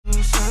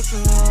shots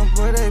in her,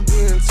 but they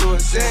been to a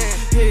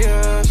stand.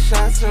 Yeah,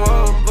 shots in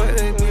her, but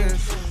they been.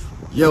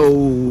 Yo,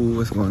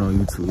 what's going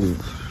on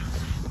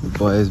YouTube? Your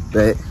boy is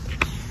back.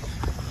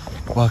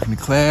 Walking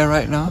to class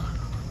right now.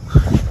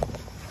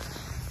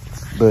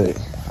 But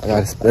I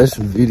got a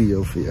special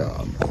video for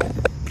y'all, man.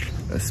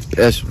 A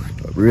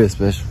real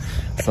special.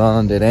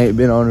 Song that ain't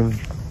been on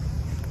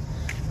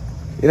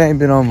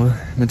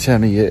my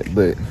channel yet,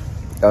 but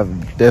I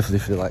definitely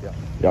feel like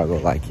y'all gonna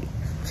like it.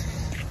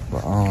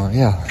 But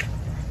yeah.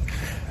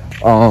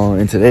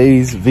 In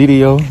today's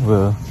video,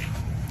 well,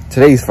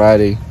 today's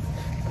Friday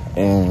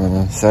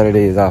and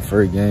Saturday is our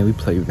first game. We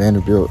play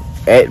Vanderbilt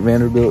at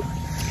Vanderbilt.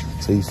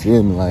 So you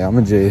feel me? Like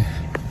I'ma just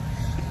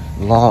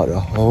log the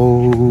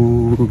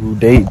whole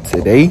day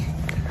today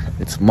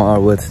and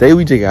tomorrow. Well, today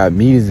we just got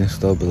meetings and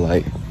stuff, but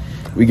like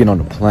we get on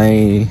the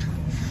plane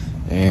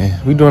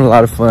and we doing a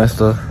lot of fun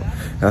stuff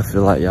I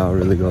feel like y'all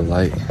really gonna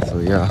like. So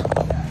yeah,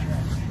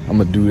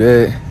 I'ma do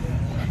that.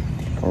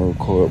 I'll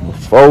record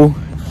before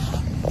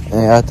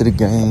and after the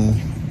game.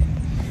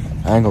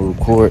 I ain't gonna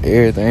record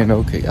everything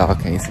though, cause y'all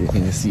can't sit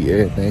here and see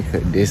everything,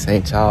 cause this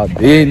ain't y'all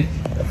business.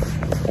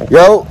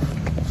 Yo,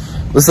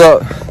 what's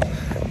up?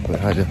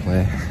 But I just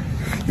playing.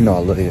 You know I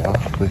love y'all,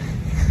 but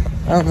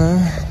I don't know.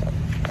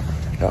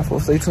 Y'all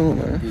supposed to stay tuned,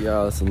 man. Give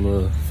y'all some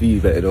little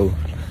feedback though.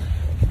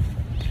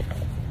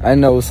 I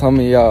know some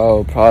of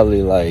y'all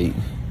probably like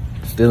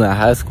still in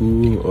high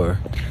school, or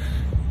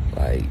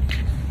like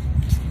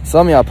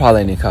some of y'all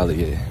probably ain't in college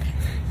yet.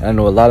 I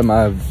know a lot of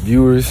my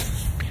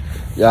viewers,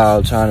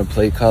 y'all trying to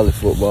play college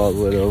football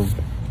with them,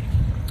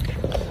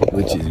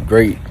 which is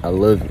great. I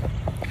love it.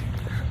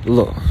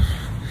 Look,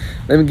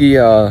 let me give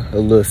y'all a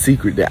little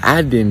secret that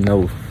I didn't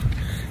know.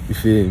 You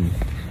feel me?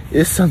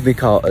 It's something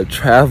called a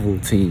travel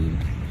team.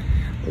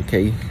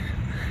 Okay,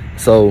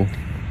 so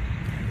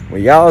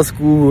when y'all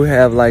school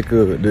have like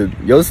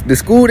the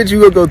school that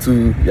you gonna go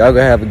to, y'all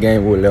gonna have a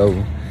game or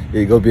whatever.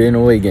 It gonna be an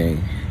away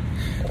game.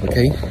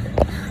 Okay.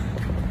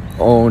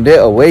 On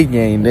that away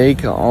game, they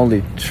can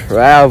only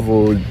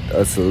travel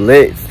a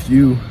select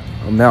few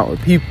amount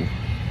of people.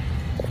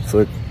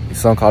 So it's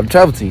something called a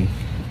travel team.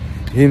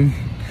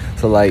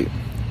 So like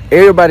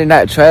everybody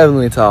not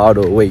traveling to all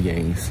the away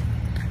games.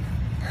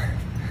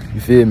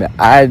 You feel me?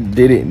 I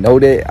didn't know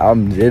that.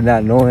 I'm just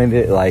not knowing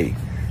that like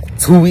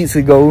 2 weeks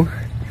ago.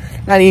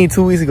 Not even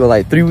 2 weeks ago,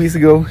 like 3 weeks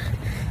ago.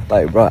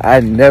 Like bro,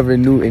 I never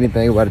knew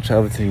anything about a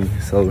travel team.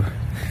 So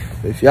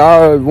if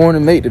y'all want to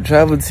make the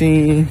travel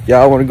team,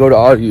 y'all want to go to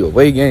all the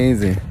away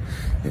games and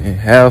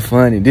have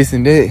fun and this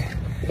and that,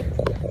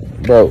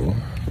 bro,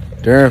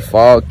 during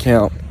fall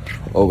camp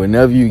or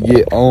whenever you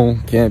get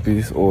on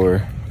campus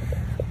or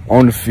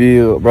on the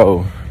field,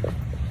 bro,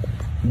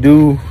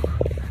 do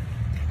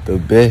the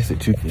best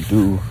that you can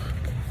do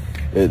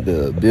at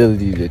the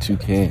ability that you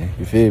can.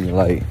 You feel me?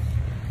 Like,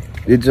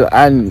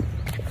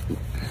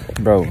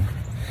 bro,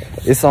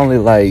 it's only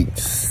like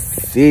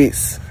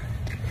six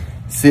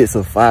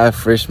or five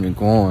freshmen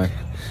going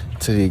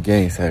to the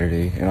game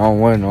Saturday, and I don't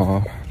want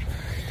to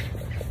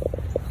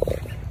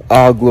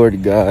all glory to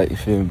God, you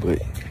feel me?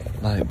 But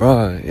like,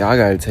 bro, y'all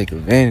gotta take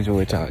advantage of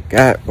what y'all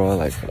got, bro.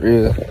 Like for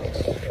real,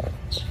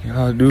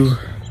 y'all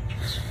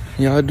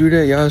do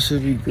that, y'all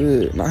should be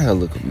good. My hair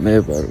look a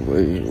mess, by the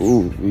way.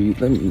 Ooh,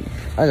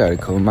 I gotta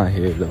comb my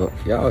head up.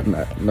 Y'all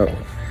not know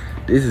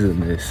this is a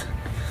mess.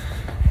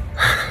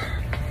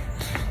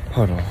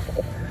 Hold on,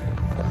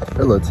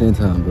 that little 10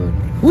 times better.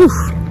 Woof.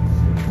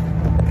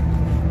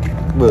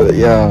 But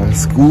yeah,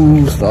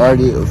 school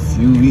started a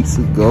few weeks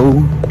ago,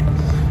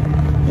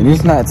 and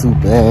it's not too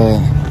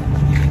bad.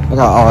 I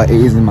got all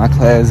A's in my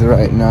class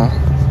right now,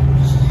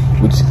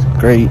 which is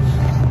great.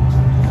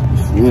 You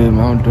feel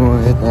me? I'm doing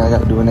everything I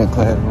gotta do in that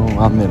classroom.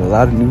 I met a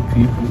lot of new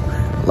people.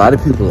 A lot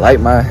of people like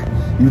my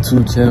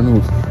YouTube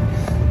channel,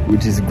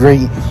 which is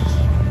great.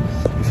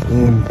 You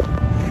feel me?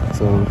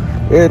 So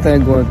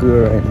everything going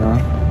good right now.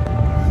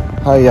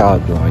 How y'all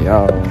doing?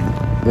 Y'all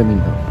let me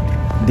know.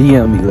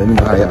 DM me, let me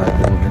know how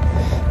y'all doing.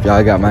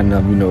 Y'all got my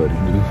number, you know what to do.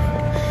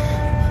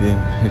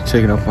 Yeah,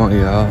 checking up on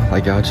y'all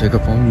like y'all check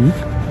up on me.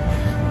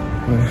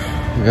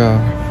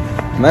 Yeah,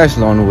 I'm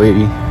actually on the way,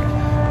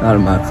 not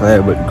in my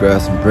class, but to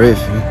grab some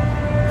breakfast.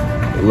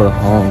 A little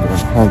hungry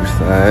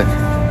side.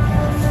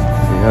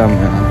 So yeah,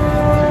 man. I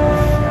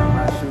got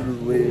my shooters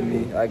with me.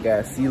 I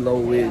got CeeLo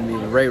with me,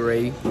 Ray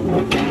Ray. Just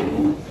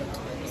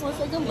want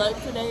to say good luck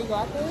today. Go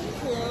out there and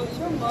kill. Eat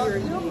them up,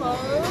 eat them up.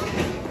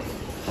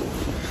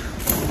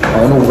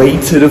 On the way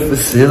to the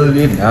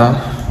facility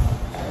now.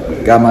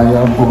 Got my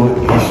young boy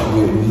Ish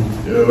with me.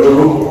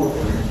 Yo.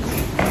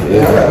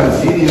 Yeah.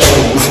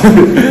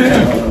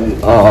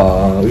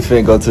 We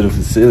finna go to the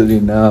facility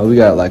now. We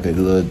got like a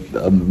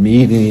little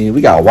meeting.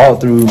 We got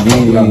walkthrough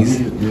meetings.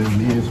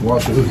 We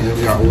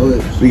got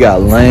lunch. We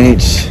got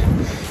lunch.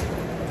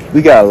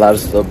 We got a lot of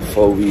stuff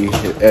before we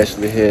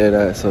actually head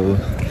out. So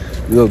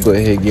we'll go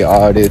ahead and get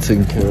all that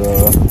taken care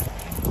of.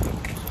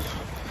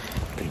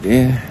 And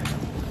then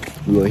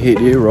we gonna hit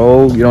that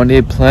road, get on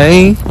that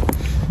plane,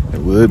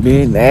 and we'll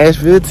be in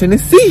Nashville,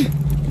 Tennessee.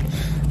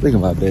 Look at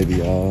my baby,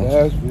 y'all.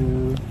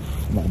 Nashville.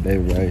 My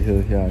baby right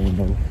here, y'all you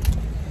know.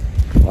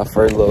 My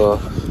first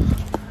love.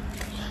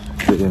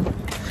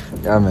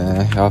 Yeah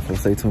man, y'all for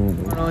stay tuned.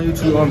 On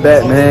YouTube, I'm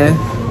back man.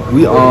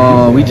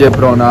 We just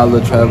put on our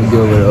little travel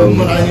deal with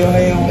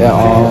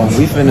and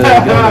we finna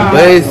get on the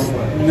bus,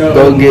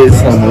 go get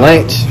some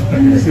lunch,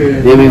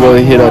 then we go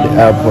hit up the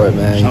airport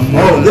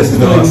man. This is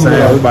what I'm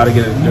saying. We about to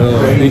get a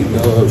big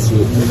shit.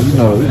 You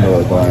know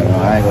what's going on.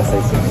 I ain't gonna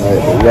say something like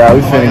that. Yeah,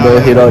 we finna go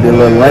hit up the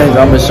little lunch.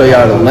 I'm gonna show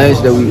y'all the lunch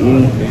that we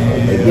eat.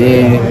 And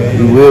then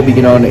we will be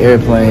getting on the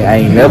airplane. I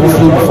ain't never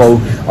flew before.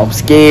 I'm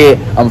scared.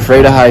 I'm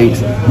afraid of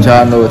heights.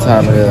 Y'all know what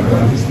time it is.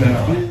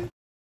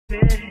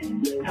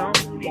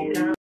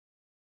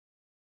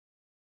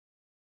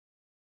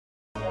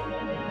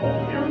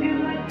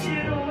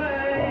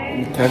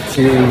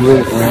 Cafeteria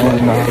with and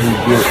you know how we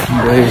get.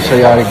 Go ahead and show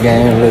y'all the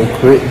game real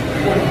quick.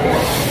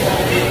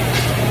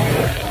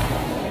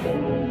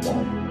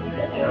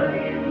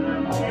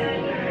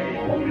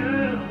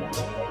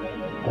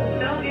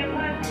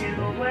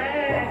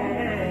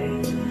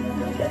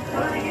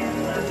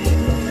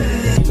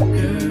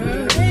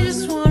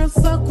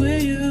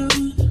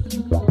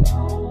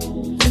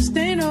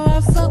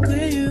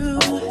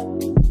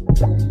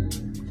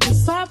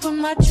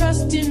 My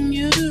trust in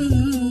you.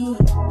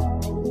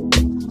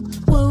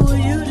 What will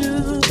you do?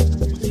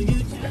 You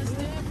just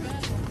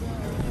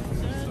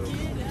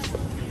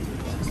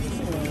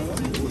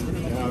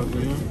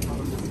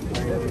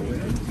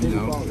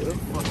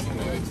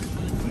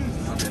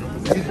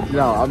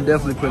No, I'm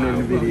definitely putting it in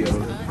the video.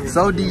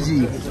 So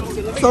DG.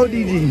 So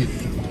DG.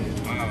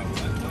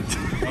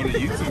 Wow. On the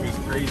YouTube is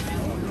crazy.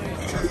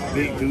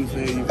 Big goose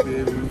head, you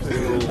feel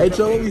me? Hey,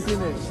 Cho, let me see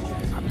that.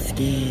 I'm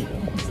scared.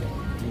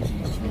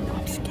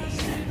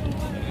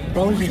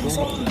 Bro, you go.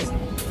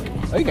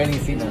 Oh, you can't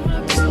even see that.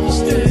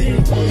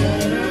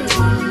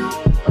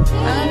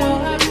 I know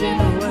I've been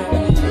away.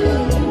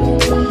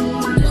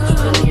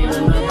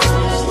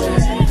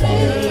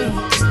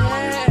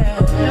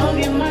 Don't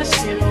get my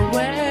shit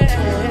away.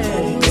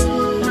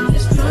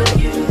 Just trying to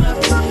get my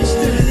phone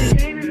straight.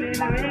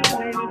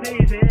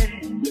 Baby,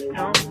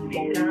 don't be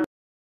down.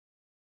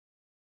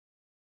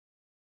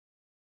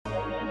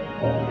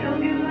 Don't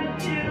get my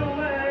shit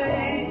away.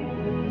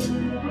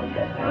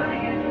 Just trying to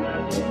get my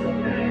phone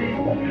straight.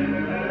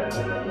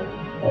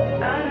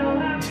 I know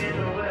I've been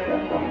away.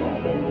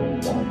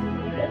 Just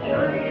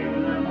trying to get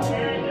my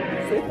phone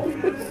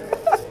straight.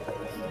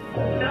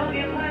 Don't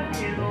get my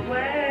shit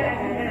away.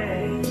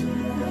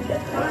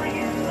 Just trying to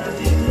get my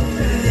phone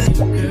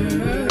straight.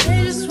 Girl, they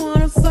just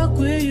wanna fuck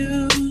with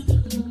you.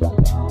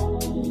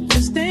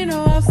 Just they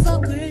know I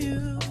fuck with you.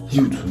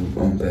 YouTube,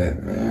 I'm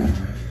back, man.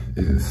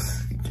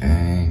 It's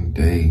game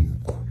day.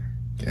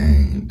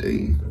 Game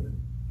day.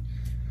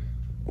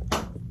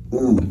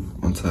 Ooh,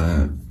 I'm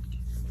tired.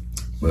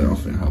 But I'm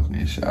finna hop in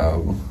the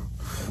shower.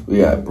 We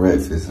got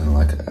breakfast in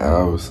like an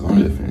hour, so I'm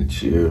just finna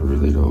chill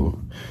really though.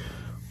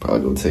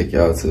 Probably go take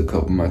y'all to a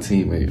couple of my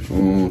teammates'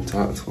 room,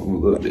 talk to them a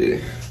little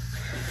bit.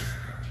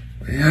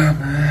 But yeah,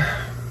 man.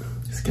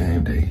 It's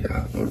game day,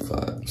 y'all know the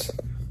vibes.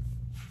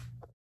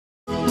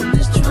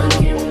 Just trying to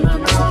get my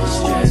phone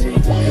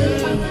straight.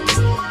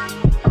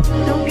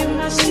 Don't get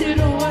my shit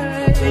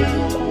away.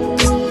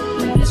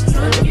 Just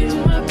trying to get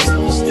my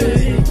phone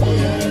straight.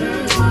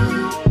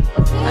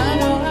 I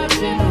know I've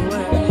been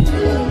away.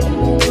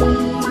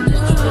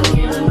 Just trying to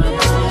get my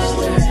phone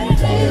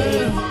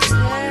straight.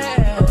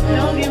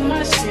 Don't get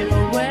my shit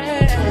away.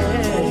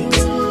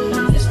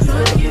 Just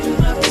trying to get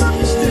my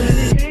phone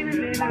straight.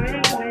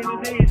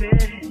 Baby,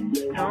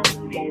 don't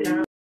be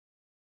down.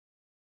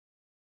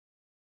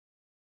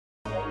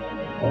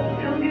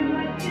 Don't get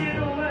my shit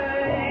away.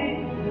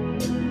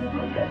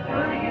 Just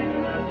trying to get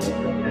my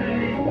phone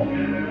straight.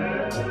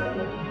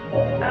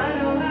 I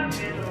know I've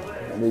been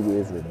away. Nigga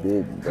is a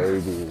big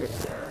baby.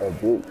 A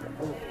big.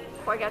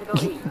 Before I gotta go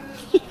eat.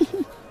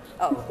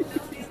 Oh.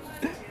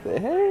 Say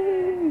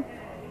hey.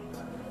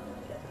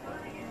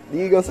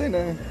 You gonna say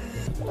nothing?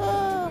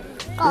 Oh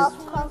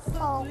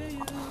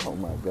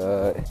my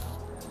god.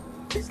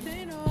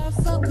 They know I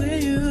fuck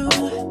with you.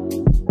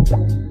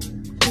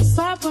 If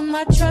I put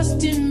my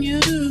trust in you,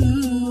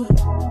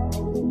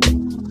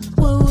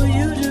 what will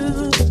you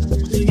do?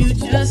 Will you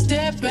just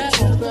step back?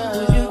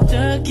 Will you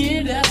duck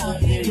it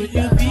out? Will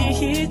you be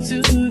here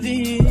to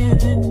the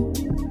end?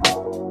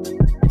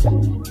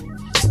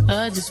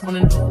 I just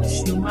wanna know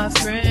if you my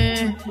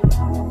friend.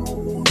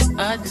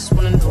 I just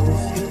wanna know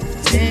if you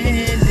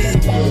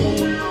pretending.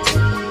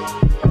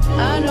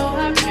 I know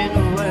I've been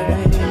away.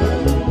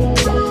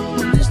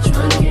 Just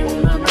trying to get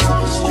my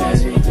phone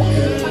straight.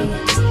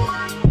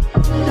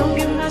 Don't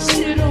get my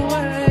shit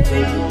away.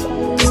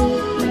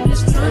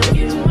 Just trying to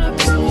get my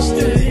phone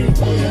straight.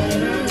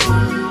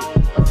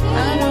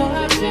 I know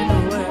I've been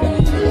away.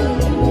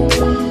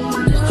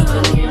 Just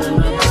trying to get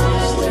my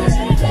phone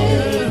straight.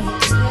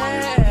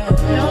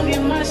 Don't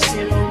get my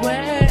shit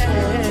away.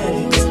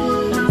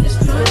 Just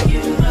trying to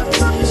get my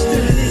phone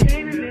straight.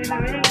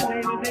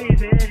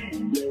 Baby,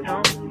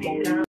 don't be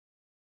down.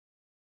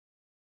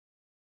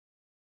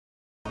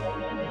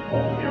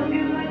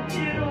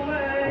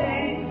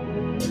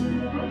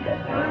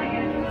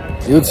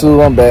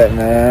 YouTube, I'm back,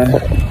 man.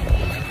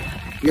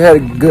 We had a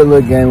good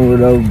little game with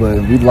though,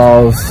 but we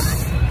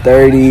lost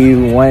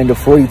 31 to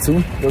 42.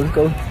 Where we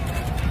go?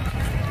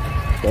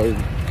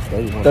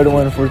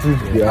 31 to 42.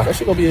 Yeah. That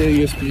shit gonna be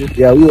an ESPN.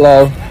 Yeah, we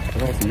lost.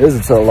 It was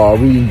a tough loss.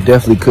 We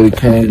definitely could have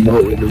came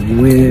up with the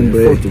win,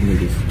 but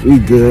we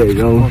good,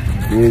 though.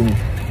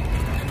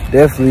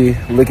 Definitely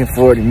looking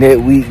forward to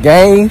next week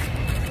game.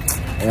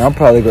 And I'm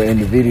probably gonna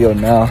end the video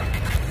now.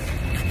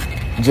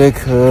 J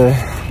could,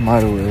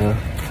 might as well.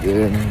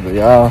 Yeah, but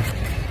y'all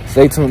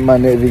stay tuned to my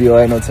next video.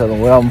 I ain't no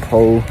telling what I'm gonna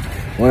post,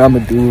 what I'm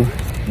gonna do,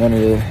 none of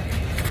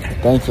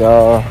that. Thank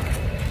y'all.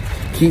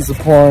 Keep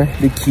supporting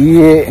the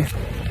kid.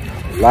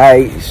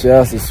 Like,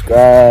 share,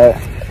 subscribe,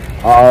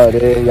 all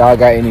that. Y'all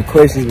got any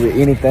questions with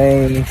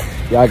anything?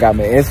 Y'all got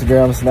my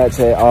Instagram,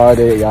 Snapchat, all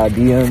that. Y'all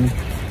DM me.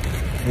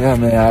 Yeah,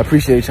 man, I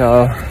appreciate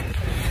y'all.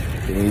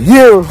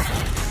 Yeah.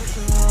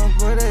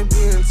 But they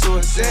been to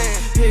a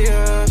stand.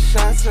 Here,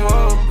 shots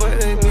on.